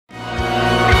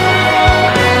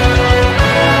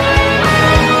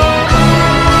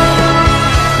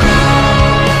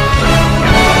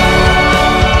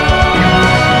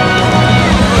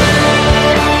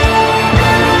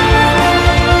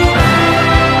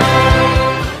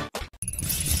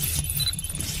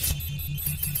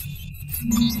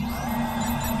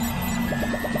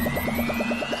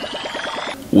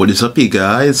What is up, you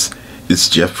guys? It's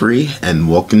Jeffrey and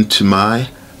welcome to my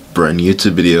brand new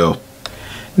YouTube video.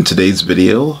 In today's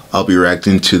video, I'll be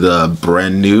reacting to the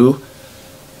brand new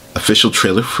official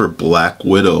trailer for Black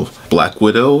Widow. Black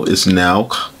Widow is now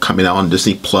coming out on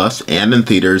Disney Plus and in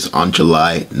theaters on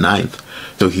July 9th.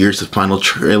 So here's the final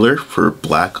trailer for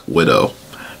Black Widow.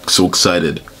 So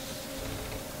excited.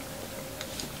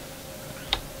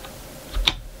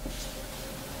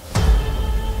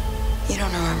 You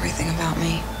don't know everything about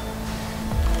me.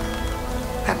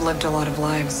 I've lived a lot of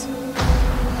lives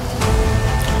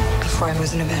before I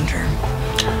was an Avenger.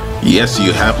 Yes,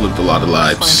 you have lived a lot of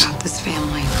lives. Before I got this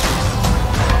family,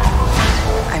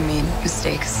 I made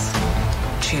mistakes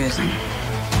choosing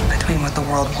between what the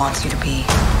world wants you to be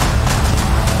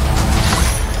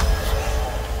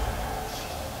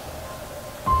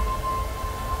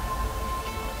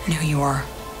and who you are.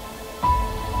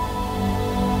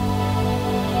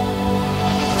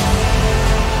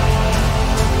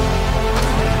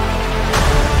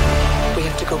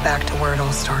 Go back to where it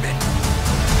all started.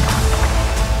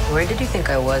 Where did you think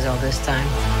I was all this time?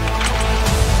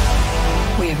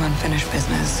 We have unfinished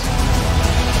business.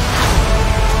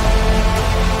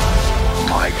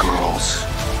 My girls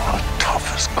are the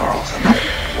toughest girls in the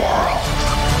world.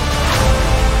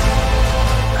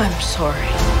 I'm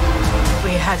sorry.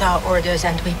 We had our orders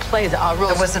and we played our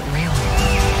roles. It wasn't real.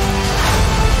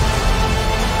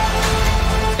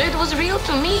 It was real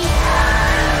to me.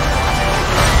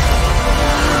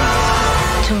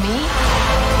 To me,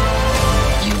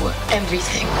 you were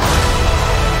everything.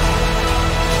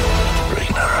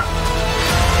 Bring her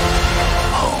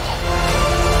home.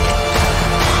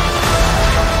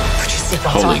 Put your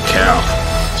seatbelt Holy on. cow.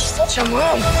 She's such a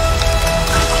mom.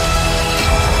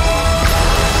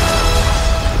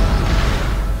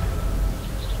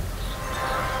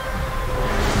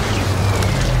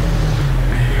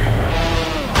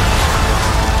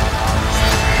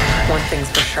 One thing's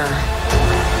for sure.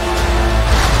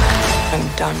 I'm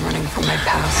done running from my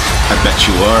past. I bet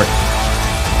you are.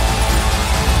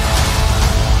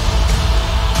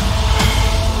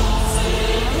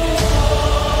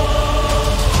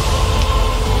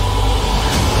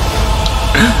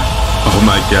 Oh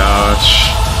my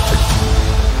gosh.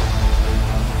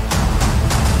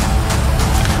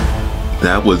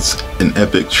 That was an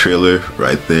epic trailer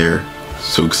right there.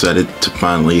 So excited to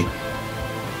finally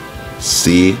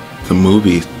see the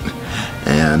movie.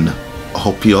 And I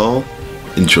hope y'all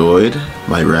enjoyed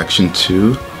my reaction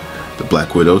to the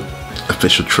Black Widow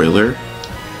official trailer,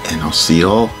 and I'll see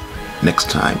y'all next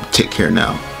time. Take care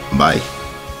now. Bye.